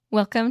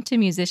Welcome to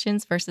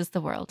Musicians versus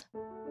the World.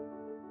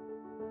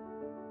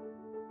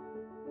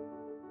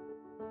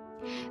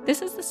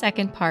 This is the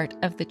second part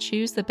of the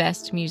Choose the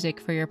Best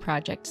Music for Your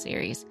Project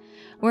series,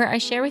 where I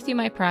share with you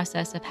my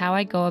process of how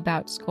I go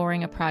about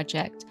scoring a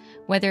project,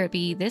 whether it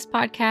be this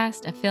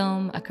podcast, a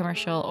film, a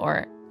commercial,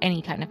 or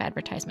any kind of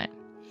advertisement.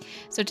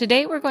 So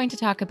today we're going to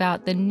talk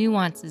about the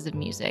nuances of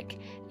music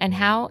and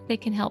how they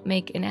can help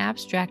make an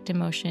abstract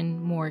emotion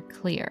more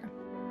clear.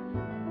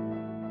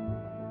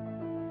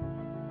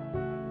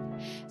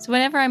 So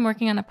whenever I'm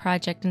working on a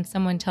project and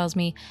someone tells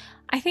me,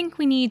 I think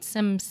we need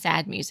some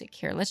sad music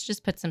here, let's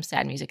just put some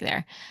sad music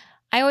there,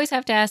 I always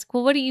have to ask,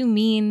 well, what do you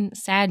mean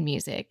sad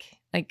music?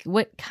 Like,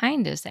 what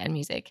kind of sad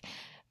music?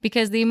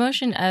 Because the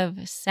emotion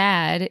of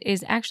sad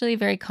is actually a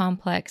very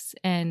complex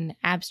and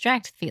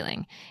abstract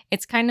feeling.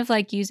 It's kind of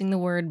like using the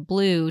word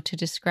blue to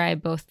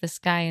describe both the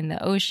sky and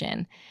the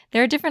ocean.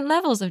 There are different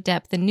levels of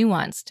depth and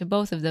nuance to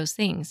both of those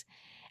things.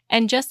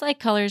 And just like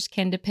colors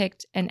can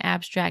depict an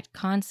abstract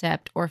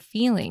concept or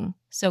feeling,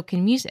 so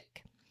can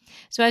music.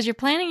 So as you're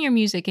planning your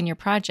music in your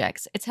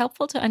projects, it's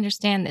helpful to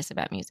understand this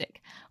about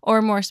music,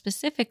 or more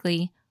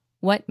specifically,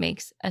 what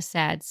makes a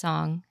sad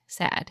song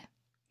sad.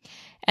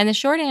 And the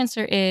short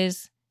answer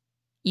is,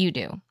 you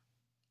do,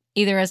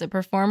 either as a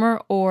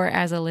performer or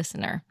as a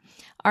listener.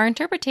 Our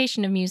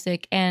interpretation of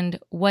music and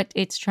what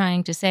it's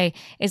trying to say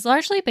is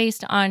largely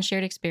based on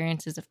shared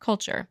experiences of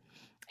culture.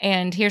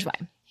 And here's why.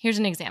 Here's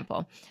an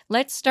example.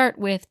 Let's start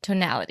with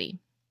tonality,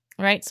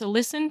 right? So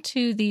listen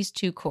to these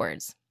two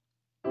chords.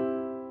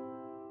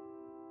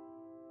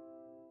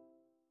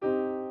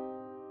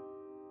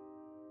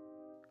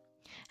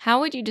 How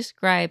would you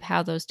describe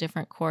how those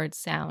different chords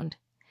sound?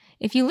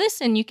 If you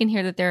listen, you can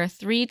hear that there are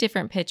three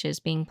different pitches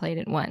being played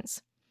at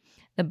once.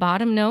 The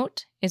bottom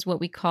note is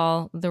what we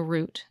call the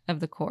root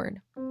of the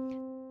chord.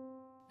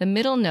 The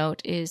middle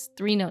note is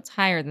 3 notes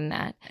higher than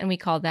that, and we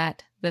call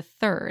that the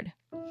third.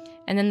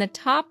 And then the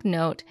top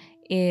note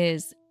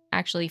is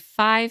actually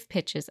 5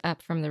 pitches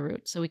up from the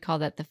root, so we call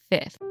that the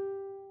fifth.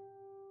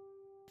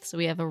 So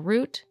we have a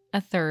root,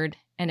 a third,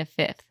 and a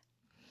fifth.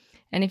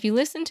 And if you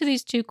listen to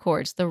these two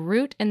chords, the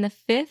root and the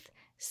fifth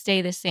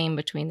stay the same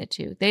between the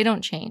two. They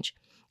don't change.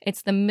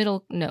 It's the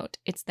middle note.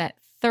 It's that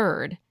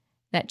third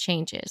that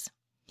changes.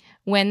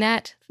 When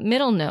that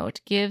middle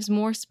note gives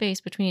more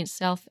space between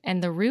itself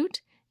and the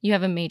root, you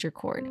have a major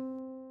chord.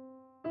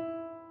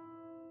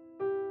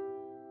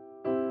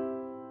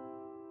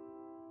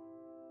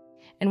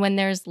 And when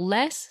there's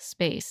less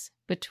space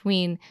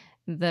between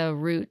the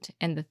root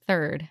and the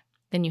third,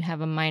 then you have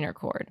a minor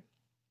chord.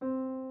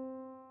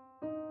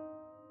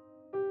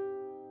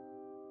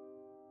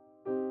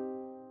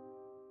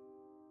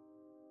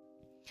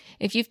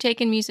 If you've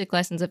taken music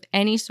lessons of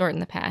any sort in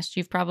the past,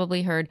 you've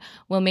probably heard,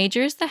 well,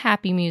 major is the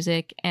happy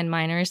music and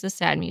minor is the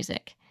sad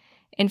music.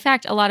 In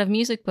fact, a lot of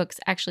music books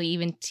actually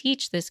even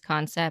teach this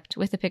concept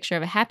with a picture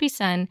of a happy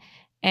sun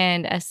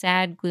and a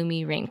sad,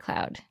 gloomy rain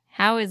cloud.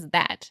 How is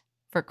that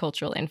for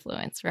cultural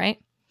influence, right?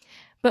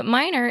 But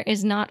minor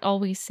is not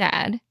always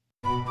sad.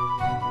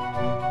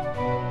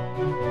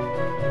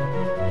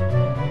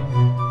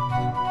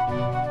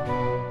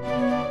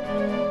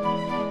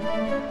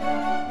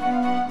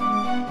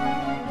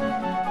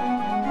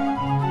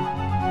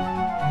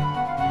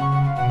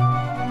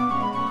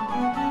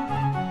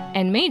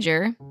 And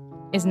major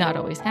is not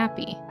always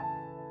happy.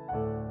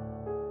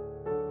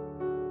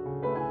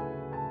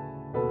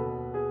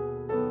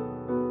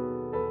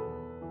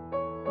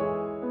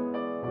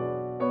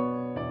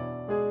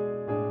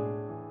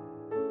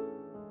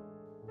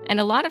 And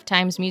a lot of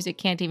times music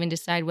can't even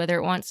decide whether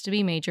it wants to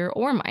be major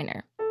or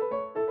minor.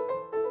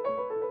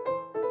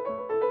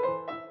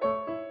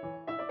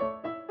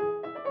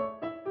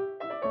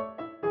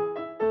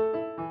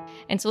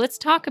 And so let's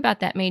talk about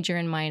that major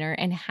and minor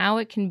and how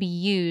it can be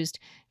used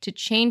to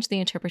change the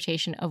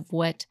interpretation of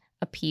what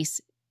a piece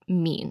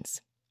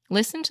means.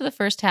 Listen to the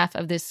first half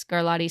of this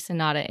Scarlatti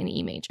Sonata in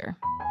E major.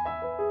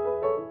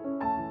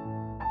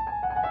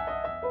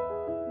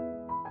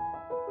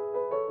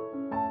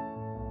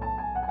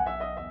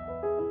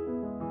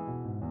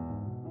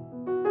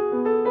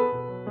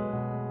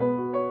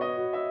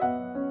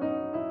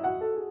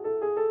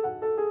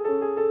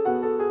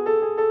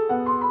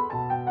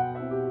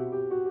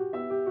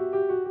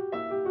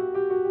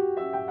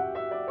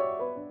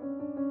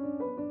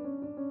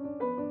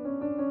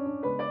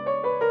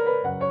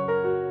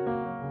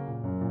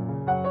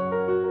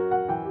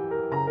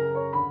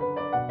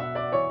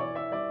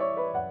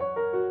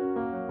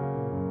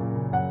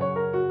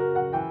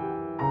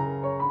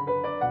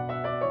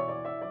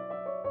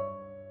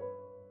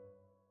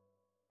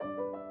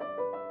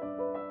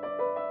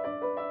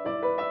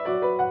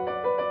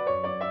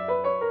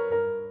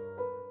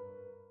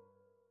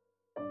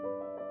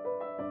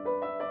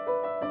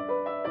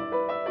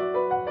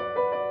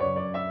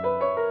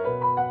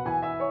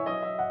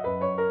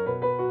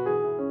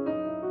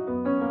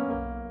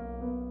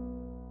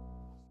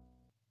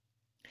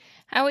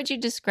 How would you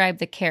describe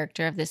the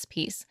character of this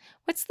piece?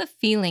 What's the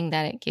feeling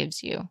that it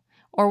gives you?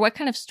 Or what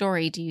kind of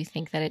story do you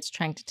think that it's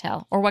trying to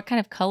tell? Or what kind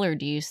of color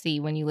do you see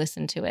when you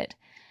listen to it?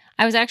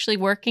 I was actually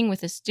working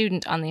with a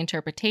student on the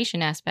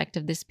interpretation aspect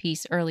of this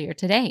piece earlier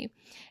today,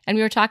 and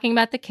we were talking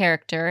about the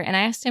character, and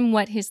I asked him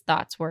what his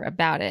thoughts were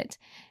about it.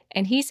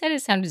 And he said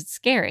it sounded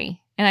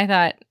scary. And I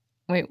thought,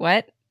 wait,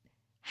 what?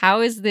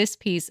 How is this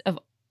piece of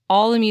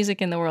all the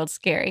music in the world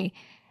scary?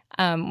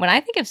 When I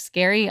think of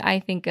scary, I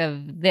think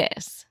of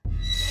this.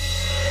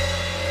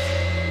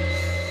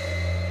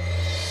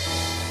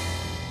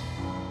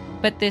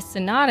 But this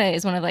sonata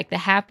is one of like the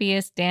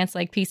happiest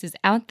dance-like pieces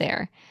out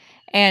there.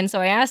 And so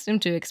I asked him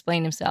to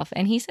explain himself,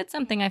 and he said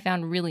something I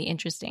found really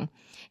interesting.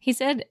 He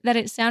said that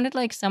it sounded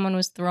like someone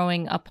was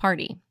throwing a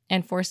party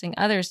and forcing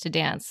others to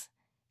dance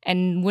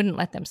and wouldn't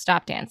let them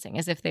stop dancing,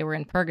 as if they were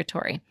in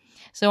purgatory.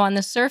 So on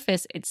the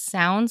surface, it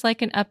sounds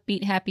like an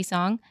upbeat, happy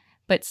song,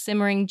 but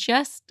simmering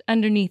just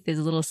underneath is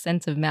a little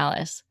sense of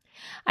malice.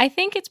 I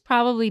think it's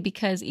probably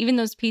because even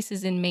those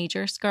pieces in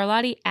major,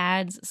 Scarlatti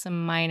adds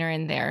some minor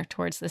in there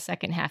towards the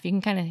second half. You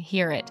can kind of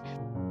hear it.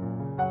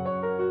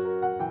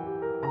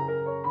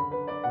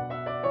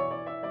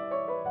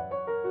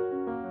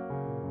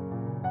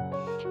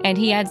 And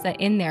he adds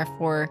that in there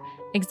for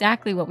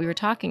exactly what we were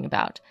talking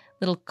about,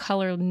 little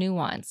color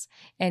nuance.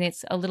 And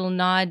it's a little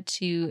nod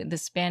to the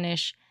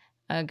Spanish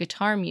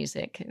guitar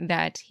music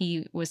that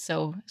he was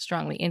so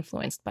strongly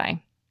influenced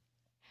by.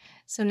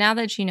 So now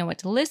that you know what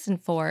to listen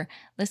for,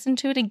 listen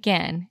to it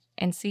again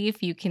and see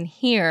if you can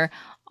hear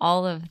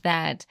all of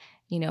that,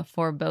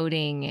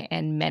 foreboding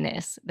and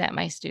menace that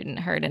my student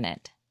heard in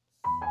it.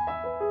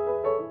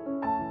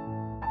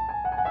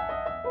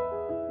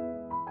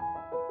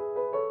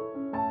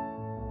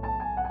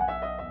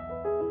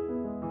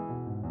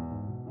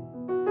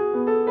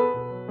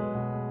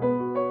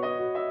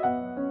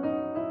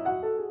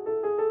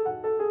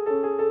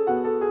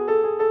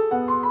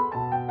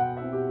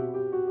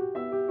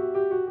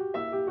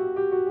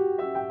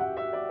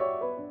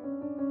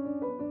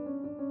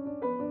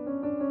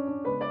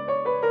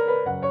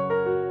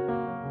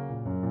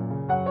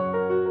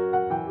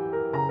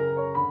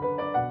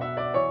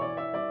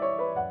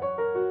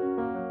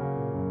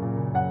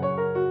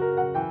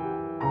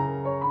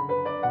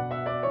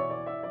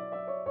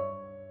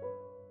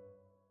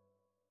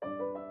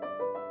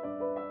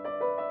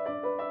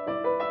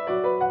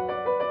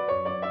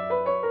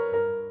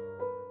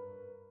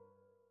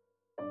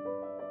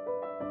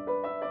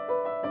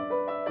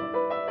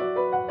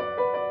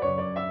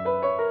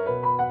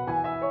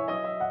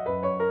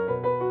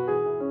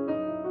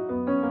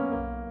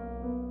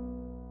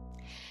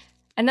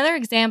 Another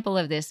example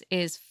of this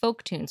is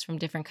folk tunes from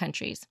different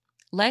countries.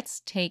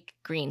 Let's take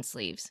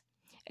Greensleeves.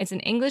 It's an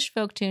English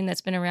folk tune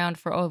that's been around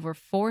for over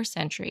 4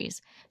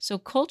 centuries. So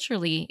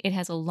culturally, it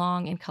has a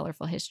long and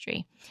colorful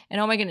history.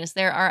 And oh my goodness,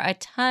 there are a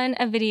ton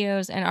of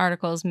videos and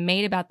articles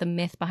made about the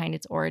myth behind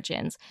its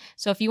origins.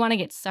 So if you want to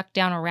get sucked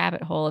down a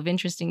rabbit hole of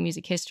interesting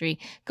music history,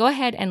 go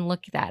ahead and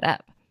look that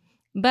up.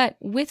 But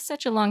with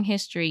such a long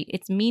history,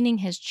 its meaning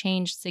has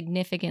changed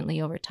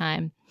significantly over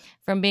time,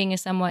 from being a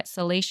somewhat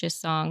salacious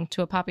song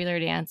to a popular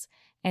dance,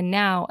 and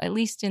now, at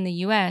least in the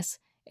US,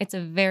 it's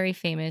a very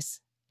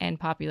famous and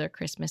popular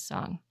Christmas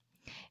song.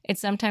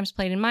 It's sometimes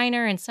played in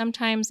minor and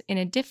sometimes in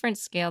a different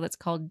scale that's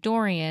called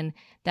Dorian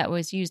that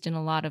was used in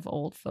a lot of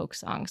old folk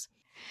songs.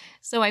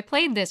 So I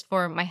played this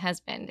for my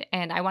husband,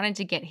 and I wanted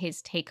to get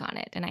his take on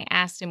it, and I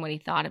asked him what he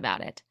thought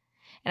about it.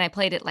 And I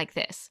played it like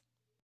this.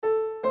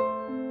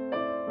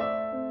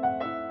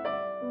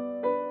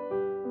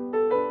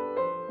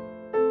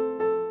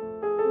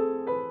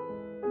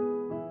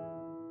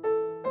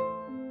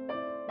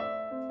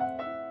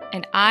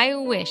 And I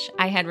wish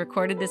I had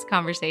recorded this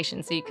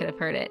conversation so you could have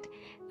heard it.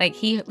 Like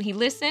he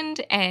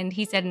listened and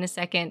he said in a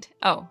second,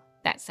 "Oh,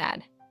 that's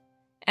sad."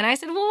 And I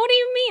said, "Well, what do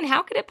you mean?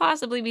 How could it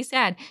possibly be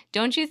sad?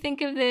 Don't you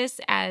think of this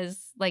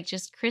as like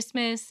just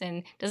Christmas?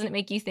 And doesn't it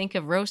make you think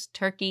of roast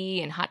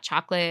turkey and hot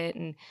chocolate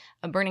and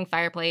a burning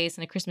fireplace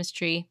and a Christmas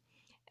tree?"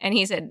 And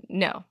he said,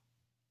 "No,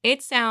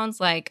 it sounds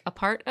like a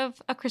part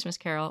of A Christmas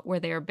Carol where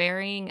they are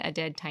burying a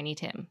dead Tiny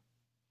Tim."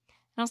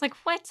 And I was like,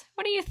 what?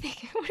 What do you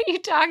think? What are you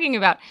talking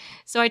about?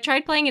 So I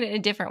tried playing it in a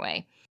different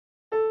way.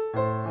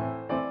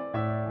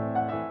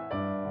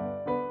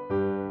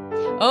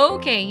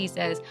 Okay, he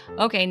says.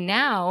 Okay,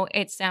 now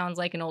it sounds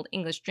like an old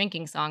English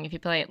drinking song if you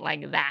play it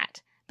like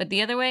that. But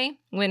the other way,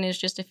 when it's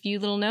just a few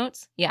little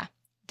notes, yeah,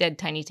 dead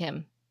Tiny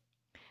Tim.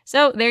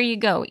 So there you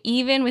go.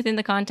 Even within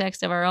the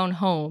context of our own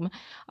home,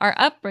 our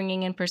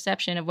upbringing and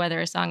perception of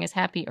whether a song is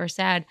happy or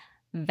sad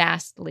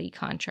vastly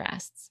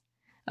contrasts.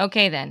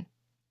 Okay then.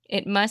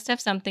 It must have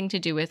something to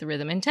do with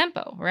rhythm and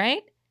tempo,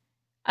 right?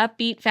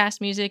 Upbeat, fast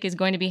music is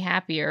going to be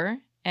happier,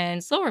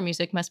 and slower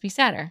music must be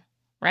sadder,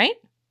 right?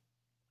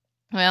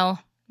 Well,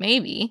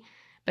 maybe,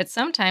 but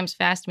sometimes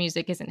fast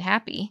music isn't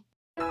happy.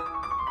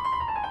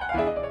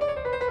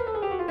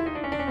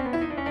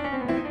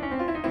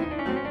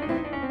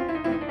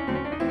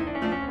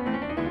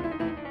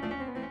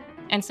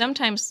 And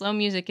sometimes slow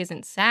music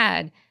isn't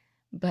sad,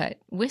 but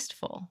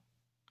wistful,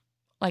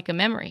 like a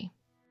memory.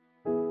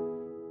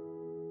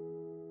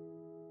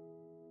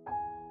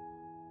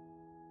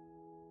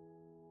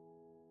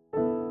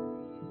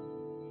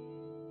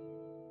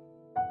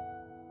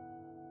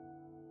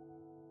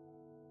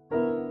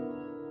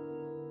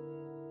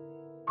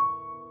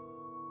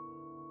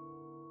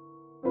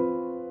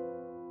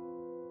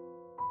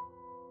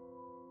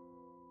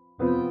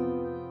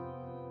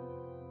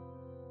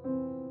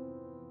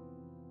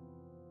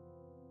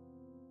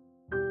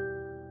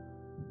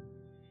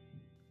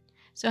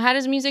 So how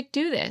does music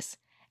do this?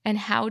 And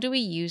how do we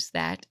use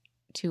that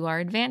to our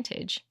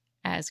advantage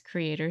as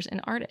creators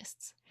and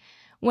artists?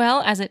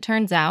 Well, as it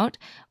turns out,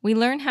 we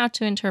learn how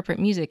to interpret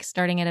music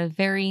starting at a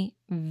very,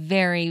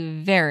 very,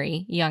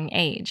 very young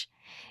age.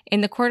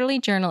 In the Quarterly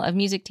Journal of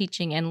Music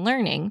Teaching and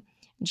Learning,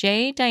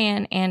 J.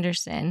 Diane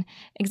Anderson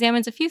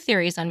examines a few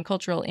theories on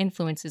cultural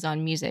influences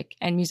on music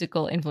and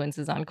musical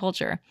influences on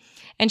culture.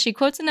 And she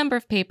quotes a number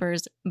of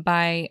papers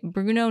by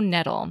Bruno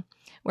Nettel,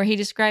 where he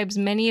describes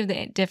many of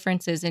the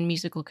differences in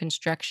musical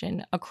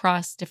construction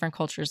across different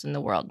cultures in the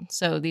world.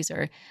 So these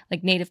are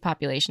like native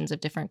populations of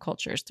different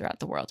cultures throughout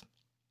the world.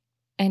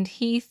 And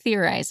he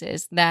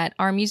theorizes that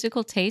our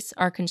musical tastes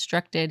are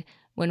constructed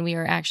when we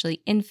are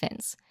actually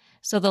infants.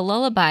 So the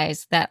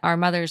lullabies that our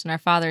mothers and our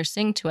fathers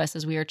sing to us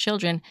as we are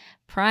children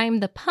prime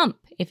the pump,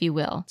 if you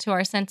will, to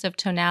our sense of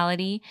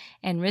tonality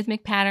and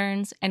rhythmic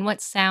patterns and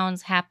what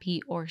sounds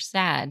happy or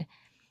sad.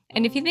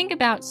 And if you think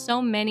about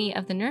so many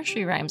of the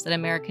nursery rhymes that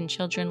American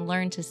children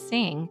learn to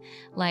sing,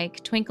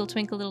 like Twinkle,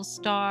 Twinkle, Little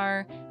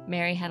Star,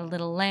 Mary Had a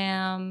Little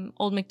Lamb,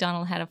 Old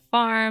MacDonald Had a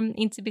Farm,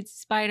 Itsy Bitsy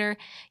Spider,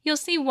 you'll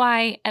see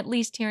why, at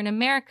least here in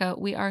America,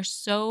 we are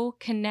so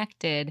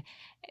connected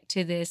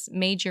to this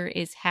major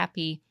is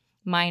happy,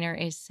 minor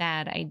is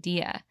sad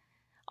idea.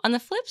 On the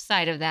flip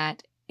side of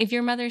that, if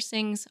your mother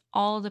sings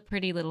All the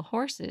Pretty Little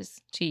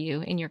Horses to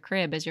you in your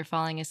crib as you're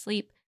falling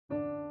asleep,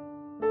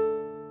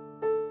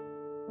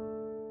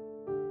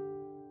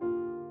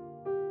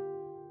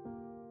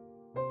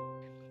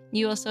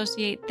 you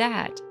associate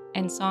that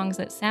and songs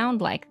that sound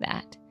like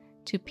that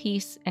to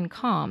peace and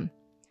calm,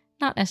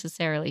 not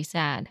necessarily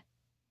sad.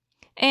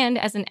 And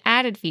as an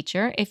added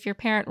feature, if your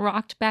parent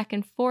rocked back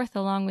and forth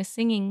along with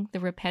singing the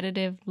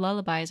repetitive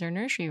lullabies or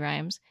nursery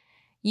rhymes,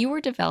 you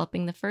were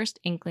developing the first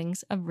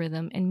inklings of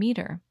rhythm and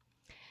meter.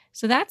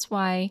 So that's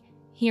why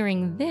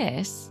hearing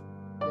this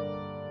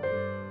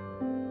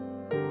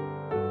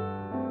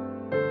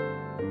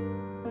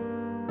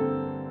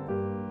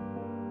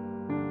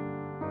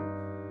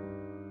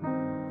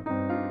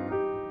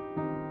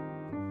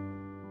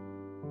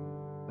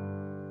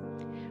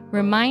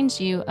reminds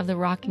you of the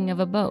rocking of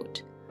a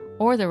boat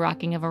or the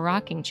rocking of a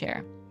rocking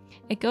chair.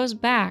 It goes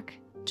back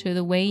to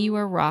the way you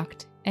were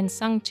rocked and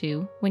sung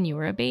to when you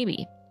were a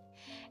baby.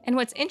 And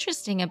what's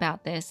interesting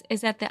about this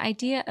is that the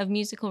idea of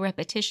musical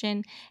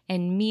repetition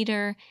and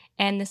meter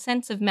and the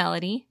sense of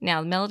melody,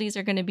 now melodies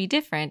are going to be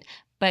different,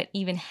 but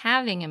even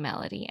having a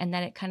melody and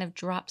that it kind of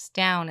drops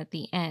down at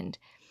the end.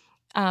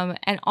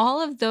 And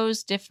all of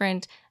those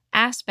different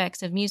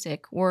aspects of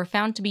music were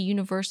found to be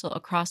universal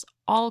across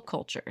all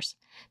cultures.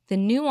 The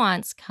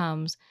nuance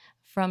comes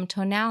from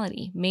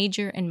tonality,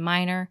 major and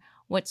minor,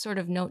 what sort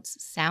of notes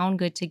sound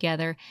good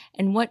together,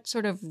 and what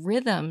sort of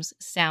rhythms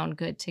sound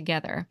good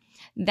together.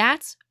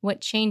 That's what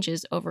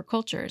changes over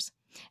cultures.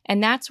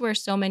 And that's where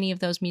so many of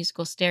those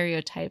musical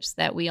stereotypes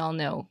that we all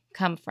know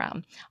come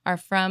from, are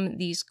from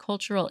these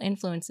cultural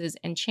influences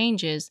and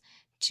changes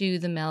to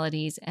the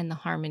melodies and the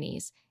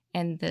harmonies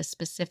and the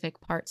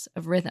specific parts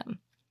of rhythm.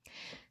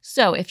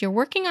 So if you're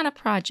working on a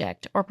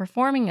project or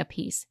performing a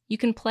piece, you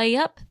can play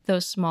up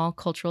those small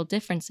cultural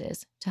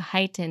differences to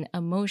heighten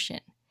emotion.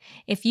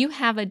 If you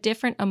have a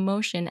different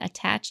emotion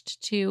attached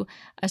to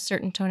a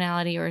certain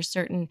tonality or a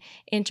certain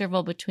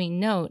interval between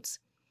notes,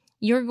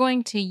 you're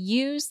going to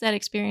use that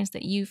experience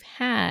that you've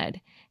had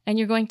and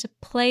you're going to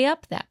play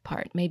up that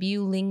part. Maybe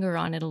you linger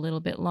on it a little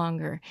bit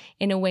longer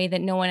in a way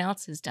that no one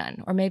else has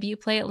done, or maybe you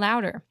play it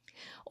louder.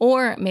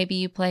 Or maybe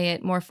you play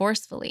it more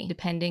forcefully,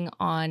 depending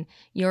on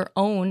your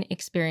own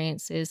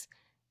experiences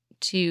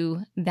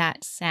to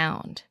that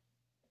sound.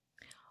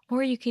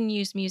 Or you can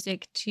use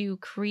music to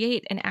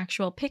create an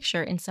actual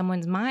picture in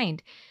someone's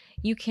mind.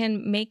 You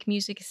can make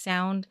music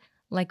sound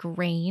like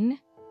rain.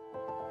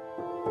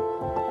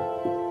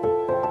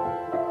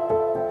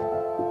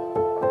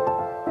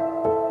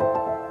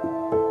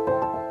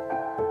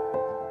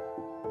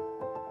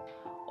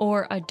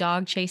 Or a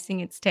dog chasing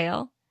its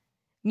tail.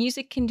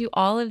 Music can do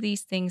all of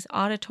these things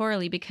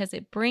auditorily because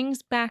it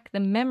brings back the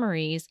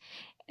memories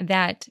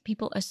that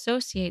people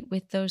associate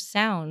with those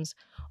sounds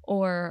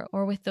or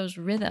with those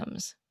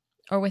rhythms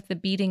or with the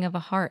beating of a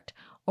heart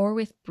or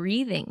with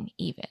breathing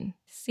even.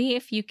 See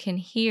if you can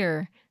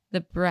hear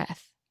the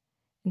breath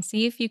and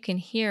see if you can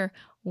hear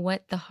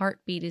what the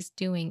heartbeat is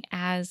doing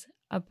as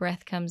a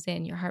breath comes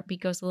in. Your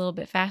heartbeat goes a little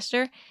bit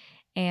faster,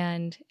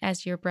 and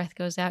as your breath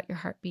goes out, your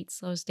heartbeat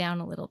slows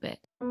down a little bit.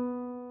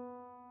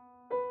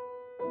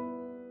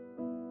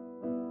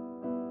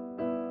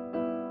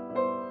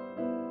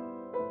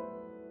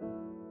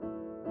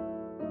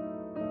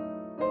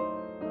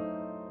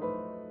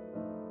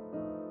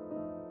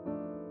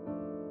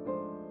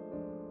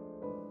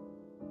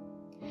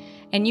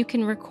 And you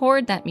can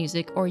record that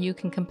music or you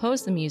can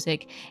compose the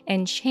music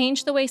and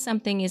change the way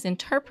something is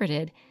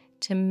interpreted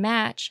to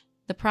match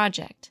the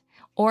project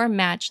or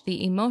match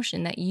the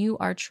emotion that you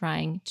are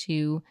trying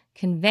to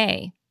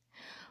convey.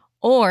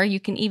 Or you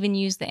can even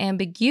use the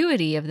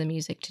ambiguity of the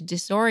music to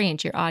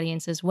disorient your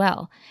audience as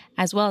well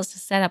as to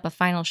set up a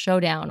final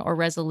showdown or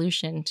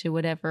resolution to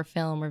whatever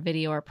film or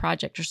video or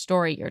project or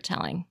story you're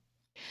telling.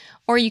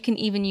 Or you can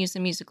even use a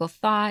musical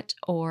thought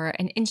or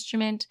an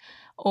instrument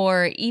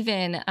or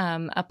even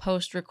a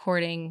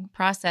post-recording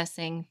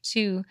processing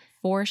to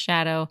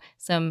foreshadow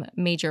some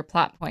major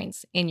plot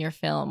points in your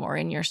film or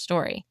in your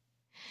story.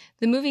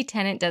 The movie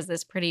Tenet does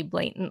this pretty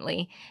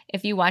blatantly.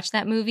 If you watch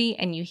that movie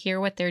and you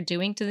hear what they're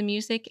doing to the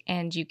music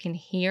and you can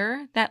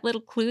hear that little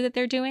clue that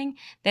they're doing,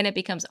 then it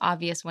becomes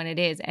obvious when it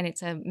is. And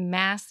it's a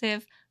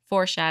massive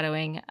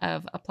foreshadowing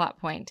of a plot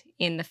point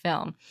in the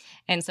film.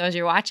 And so as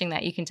you're watching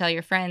that, you can tell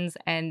your friends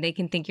and they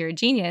can think you're a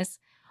genius,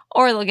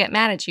 or they'll get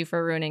mad at you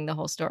for ruining the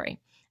whole story.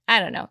 I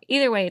don't know.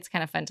 Either way, it's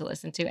kind of fun to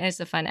listen to, and it's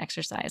a fun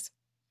exercise.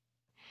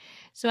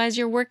 So as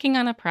you're working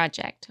on a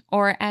project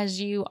or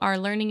as you are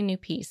learning a new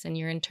piece and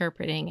you're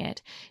interpreting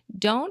it,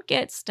 don't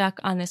get stuck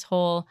on this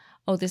whole,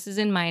 oh, this is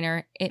in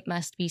minor, it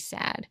must be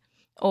sad.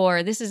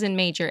 Or this is in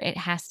major, it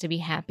has to be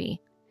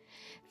happy.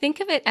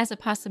 Think of it as a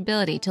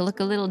possibility to look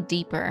a little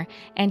deeper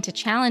and to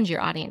challenge your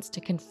audience to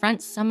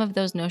confront some of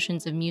those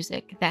notions of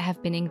music that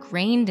have been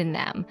ingrained in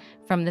them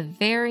from the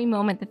very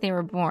moment that they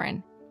were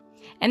born.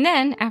 And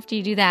then, after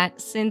you do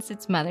that, since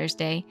it's Mother's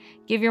Day,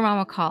 give your mom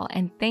a call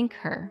and thank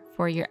her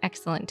for your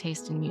excellent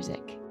taste in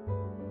music.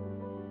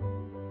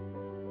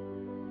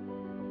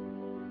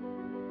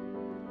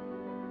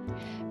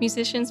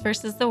 Musicians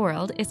vs. the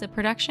World is a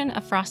production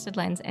of Frosted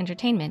Lens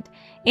Entertainment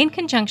in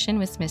conjunction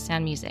with Smith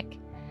Sound Music.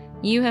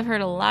 You have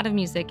heard a lot of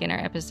music in our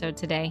episode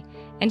today,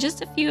 and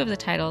just a few of the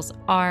titles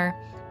are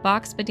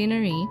Bach's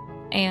Badinerie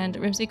and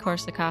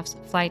Rimsky-Korsakov's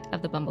Flight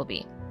of the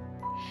Bumblebee.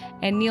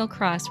 And Neil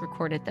Cross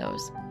recorded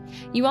those.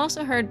 You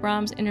also heard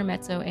Brahms'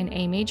 Intermezzo in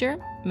A major,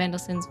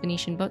 Mendelssohn's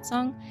Venetian Boat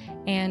Song,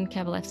 and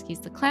Kabalevsky's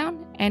The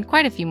Clown, and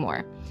quite a few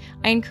more.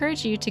 I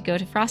encourage you to go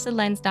to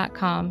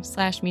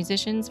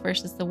frostedlens.com/musicians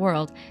versus the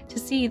world to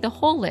see the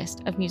whole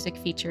list of music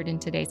featured in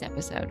today's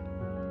episode.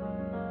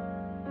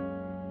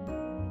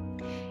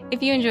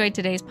 If you enjoyed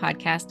today's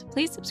podcast,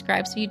 please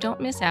subscribe so you don't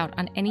miss out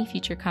on any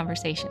future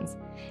conversations.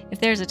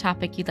 If there's a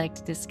topic you'd like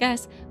to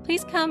discuss,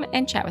 please come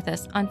and chat with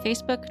us on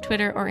Facebook,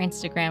 Twitter, or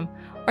Instagram,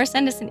 or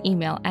send us an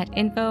email at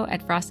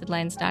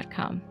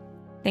info@frostedlens.com.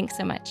 Thanks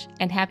so much,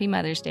 and happy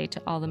Mother's Day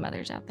to all the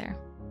mothers out there.